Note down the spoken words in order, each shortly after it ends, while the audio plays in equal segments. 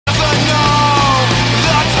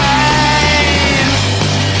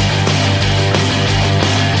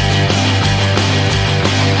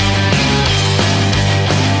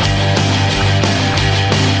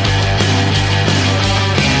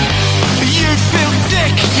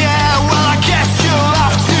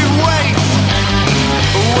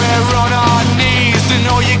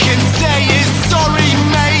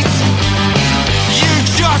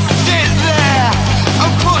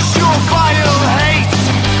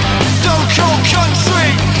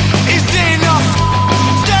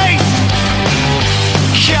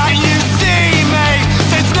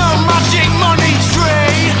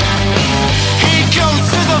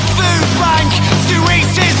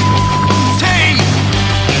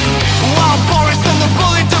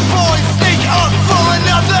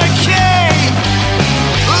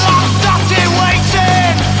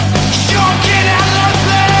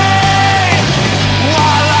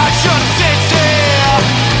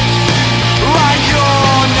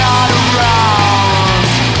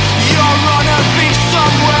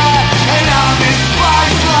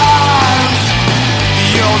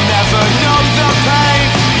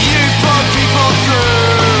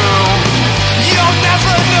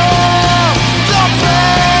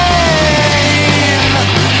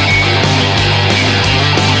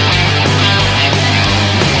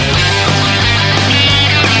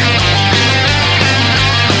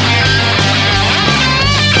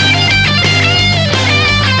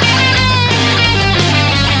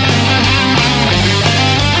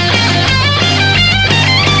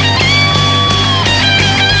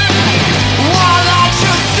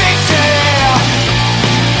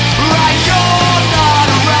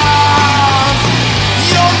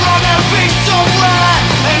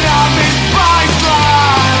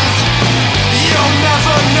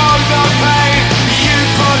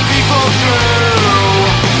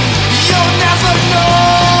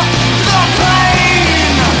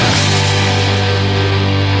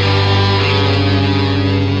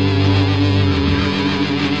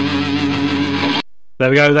There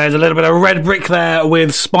we go, there's a little bit of Red Brick there with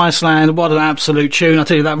Spiceland. What an absolute tune. I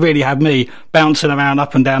tell you, that really had me bouncing around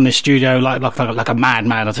up and down this studio like a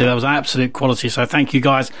madman. I tell you, that was absolute quality. So thank you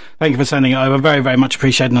guys. Thank you for sending it over. Very, very much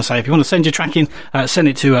appreciated. And I say, if you want to send your track in, send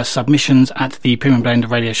it to submissions at the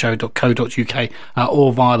premiumblendradioshow.co.uk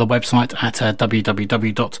or via the website at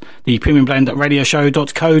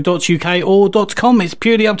www.thepremiumblendradioshow.co.uk or .com. It's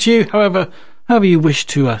purely up to you. However you wish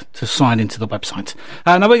to sign into the website.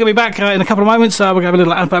 Now we're going to be back in a couple of moments. We're going to have a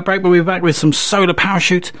little advert break, but we'll be back with some Solar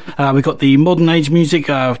Parachute. We've got the Modern Age Music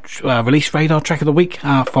Release Radar track of the week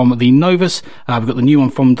from the Novus. We've got the new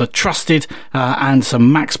one from the Trusted and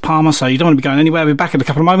some Max Palmer. So you don't want to be going anywhere. We'll be back in a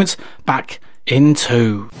couple of moments. Back in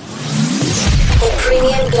 2. The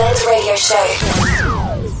Premium Blend Radio Show.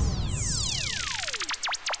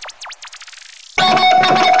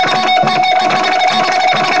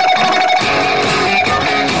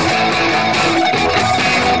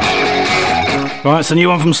 Right, it's a new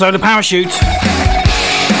one from Solar Parachute.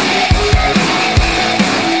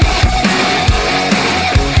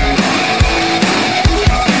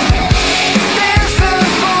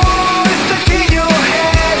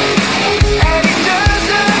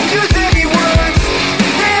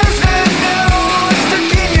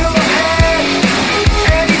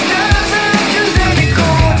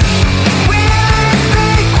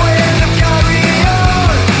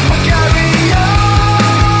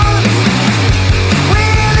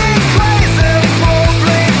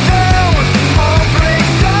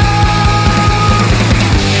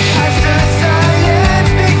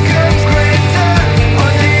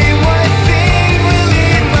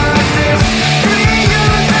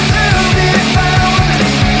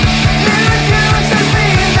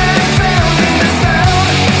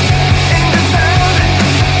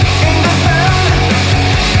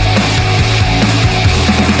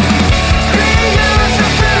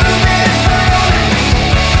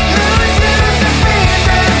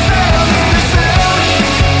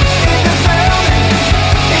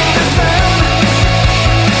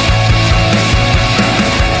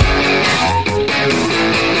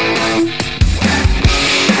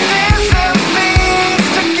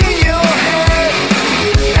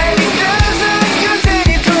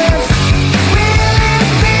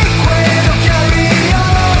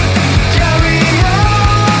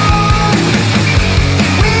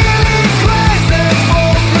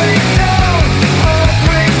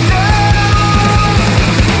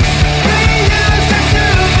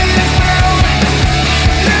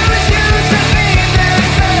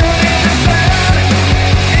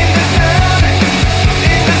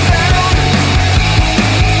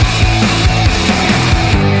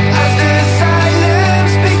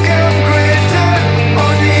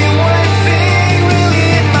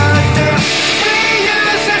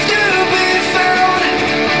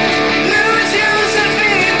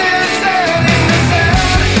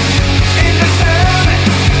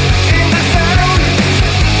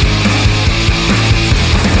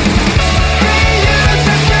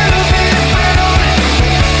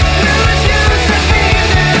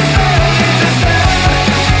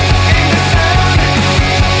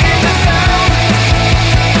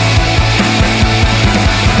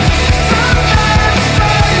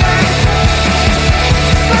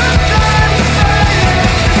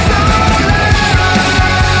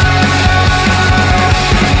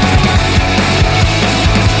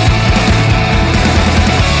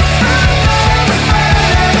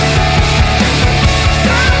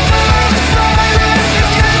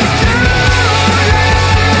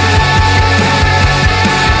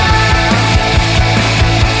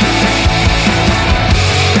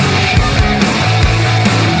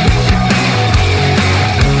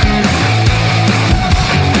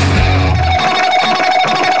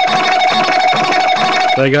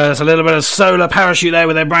 There you go, that's a little bit of Solar Parachute there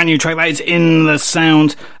with their brand new track that is In the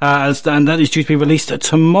Sound, and that is due to be released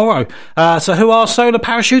tomorrow. So who are Solar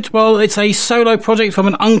Parachute? Well, it's a solo project from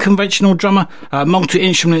an unconventional drummer,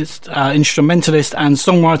 multi-instrumentalist and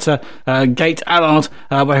songwriter Gate Allard,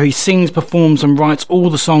 where he sings, performs and writes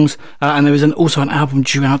all the songs, and there is also an album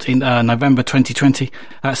due out in November 2020.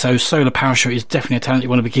 So Solar Parachute is definitely a talent you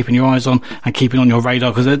want to be keeping your eyes on and keeping on your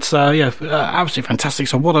radar, because it's absolutely fantastic.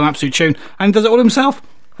 So what an absolute tune, and he does it all himself.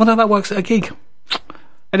 I wonder how that works at a gig.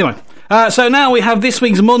 Anyway, So now we have this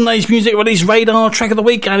week's Modern Age Music Release Radar Track of the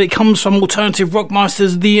Week, and it comes from alternative rock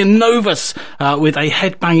masters the Novus, with a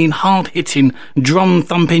headbanging, hard-hitting,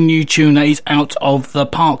 drum-thumping new tune that is Out of the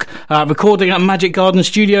Park. Recording at Magic Garden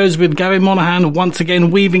Studios with Gary Monahan once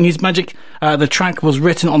again weaving his magic. The track was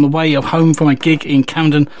written on the way of home from a gig in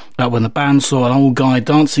Camden when the band saw an old guy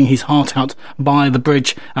dancing his heart out by the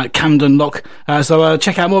bridge at Camden Lock. So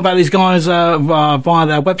check out more about these guys via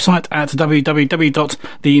their website at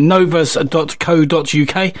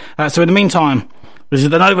www.thenovus.co.uk. So in the meantime, this is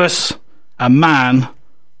the Novus, a man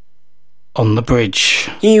on the bridge.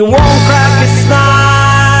 He won't crack a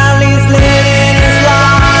smile, he's living his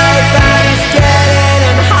life and he's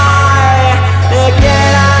getting high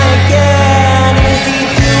again and again. Is he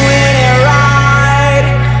doing it right?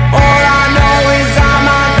 All I know is I'm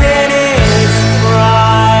not in his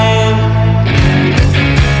prime.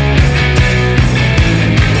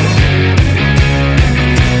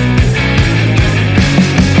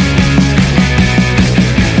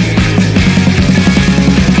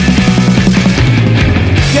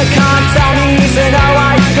 You can't tell me he's an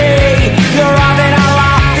OIP. You're having a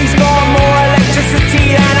laugh, he's got more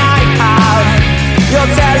electricity than I have. You're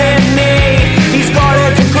telling me he's got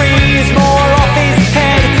a degree, he's more off his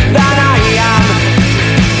head than I am.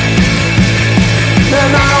 The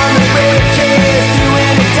man on the bridge is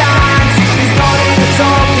doing a dance. He's not in the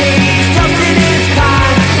top, he's just in his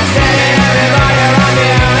pants, setting everybody around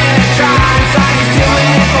him in a trance. And he's doing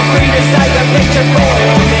it for free to take a picture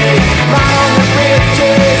for me. Man on the bridge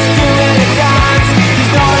is doing a dance.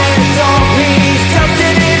 He's not in the top, he's just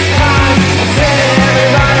in his pants, setting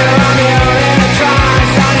everybody around him in a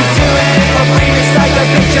trance. And he's doing it for free to take a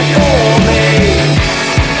picture for me.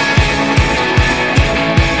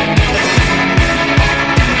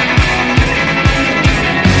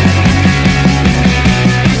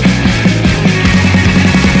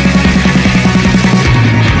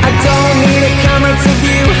 I don't need a camera to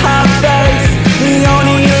view her face. The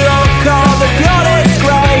only look of the pure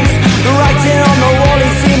disgrace. Writing on the wall,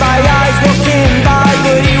 he's seen my eyes walking by,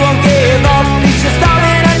 but he won't give up, he's just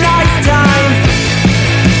having a nice time.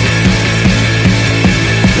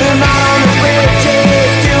 The man on the bridge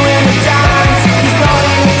is doing a dance. He's not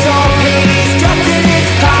in the top, he's just in his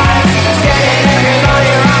pants, setting everybody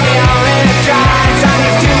around me all in a trance. And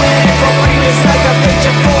he's doing it for free, just take a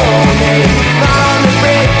picture for me. Man on the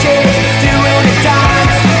bridge is doing a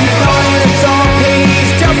dance. He's not in the top, he's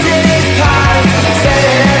just in his pants,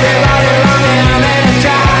 setting everybody around me all in a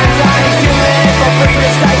trance. And he's doing it for free,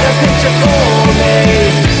 just take a picture for me.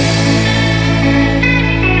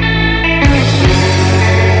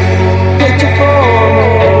 Picture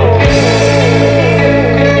for me.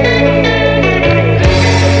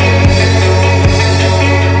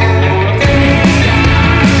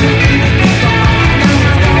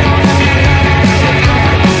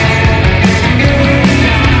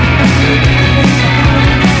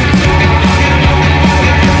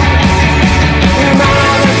 The man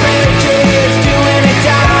on the bridge is doing a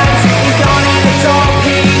dance. He's not in the top,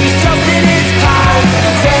 he's just in his pants,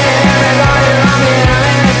 setting everybody around me all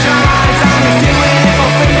in a trance. And he's doing it for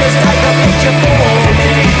free, just take a picture for me.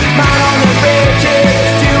 Man on the bridge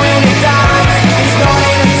is doing a dance. He's not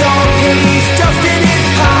in the top, he's just in his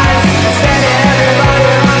pants, setting everybody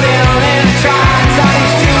around me all in a trance. And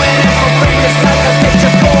he's doing it for free, just take a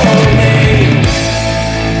picture for me.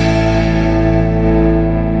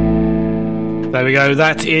 There we go,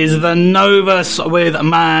 that is the Novus with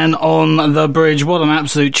Man on the Bridge. What an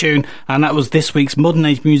absolute tune. And that was this week's Modern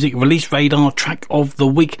Age Music Release Radar Track of the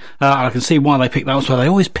Week. I can see why they picked that one. So they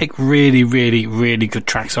always pick really, really, really good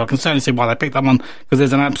tracks. So I can certainly see why they picked that one, because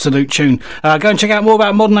there's an absolute tune. Go and check out more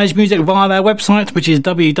about Modern Age Music via their website, which is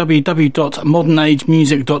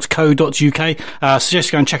www.modernagemusic.co.uk.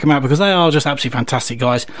 Suggest go and check them out, because they are just absolutely fantastic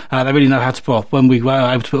guys. They really know how to put, when we were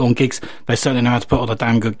able to put on gigs, they certainly know how to put on a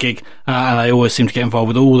damn good gig. And they always seem to get involved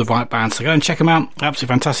with all the right bands. So go and check them out.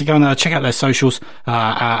 Absolutely fantastic. Go and check out their socials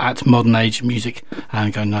at Modern Age Music,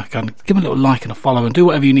 and go and give them a little like and a follow, and do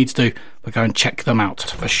whatever you need to do, but go and check them out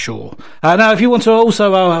for sure. Now, if you want to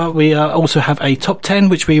also, we also have a top 10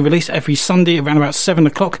 which we release every Sunday around about 7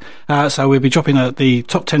 o'clock. So we'll be dropping the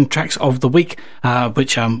top 10 tracks of the week,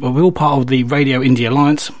 which we're all part of the Radio Indie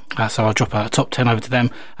Alliance. So I'll drop a top 10 over to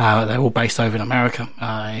them. They're all based over in America,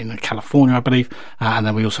 in California, I believe. And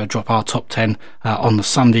then we also drop our top 10 on the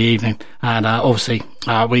Sunday evening. And obviously,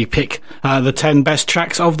 we pick the 10 best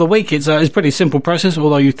tracks of the week. It's a pretty simple process,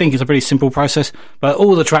 although you think it's a pretty simple process. But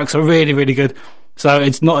all the tracks are really, really good. So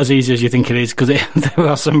it's not as easy as you think it is, because there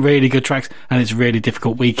are some really good tracks, and it's really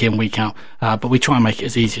difficult week in, week out. But we try and make it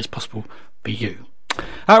as easy as possible for you.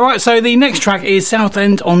 Right, so the next track is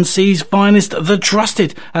Southend-on-Sea's finest, The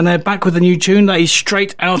Trusted, and they're back with a new tune that is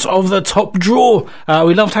straight out of the top drawer.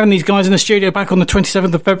 We loved having these guys in the studio back on the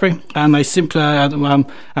 27th of February, and they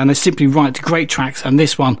simply write great tracks, and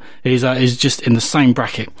this one is just in the same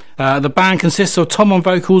bracket. The band consists of Tom on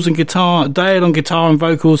vocals and guitar, Dale on guitar and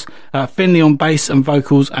vocals, Finley on bass and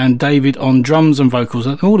vocals, and David on drums and vocals.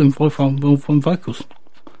 All in vocals.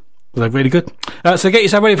 They're really good. So get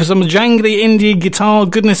yourself ready for some jangly indie guitar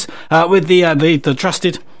goodness with the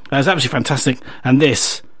Trusted. It's absolutely fantastic. And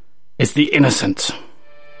this is The Innocent.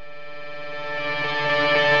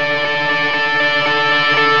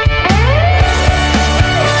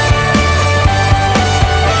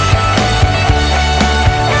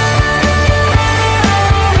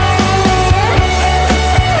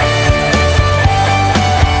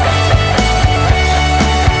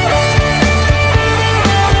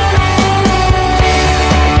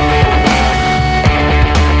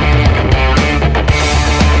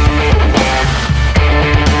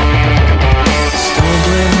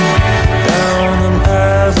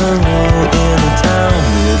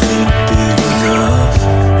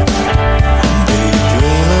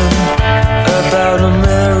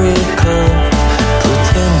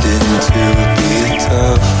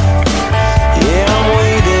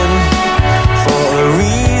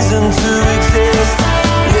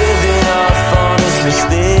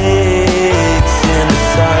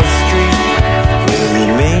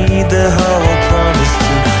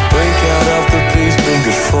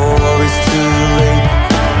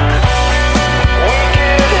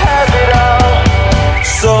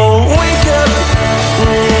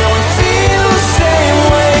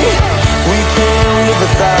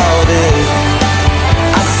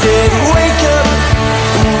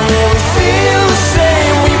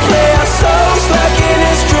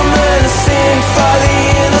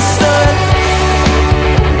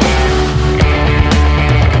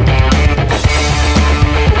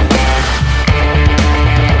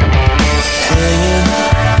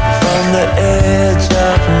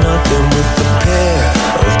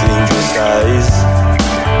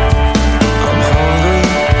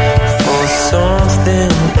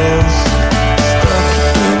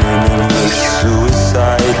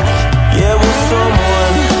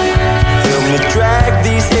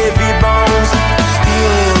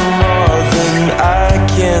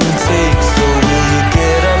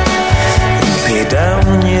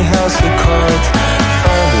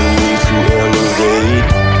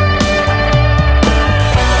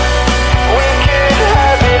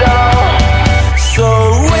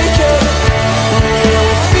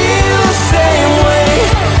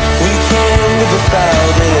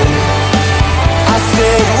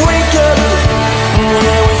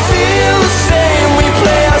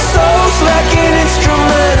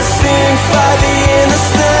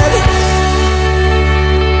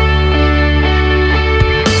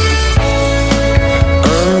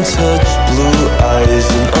 Untouched blue eyes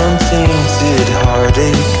and untainted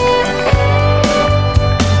heartache.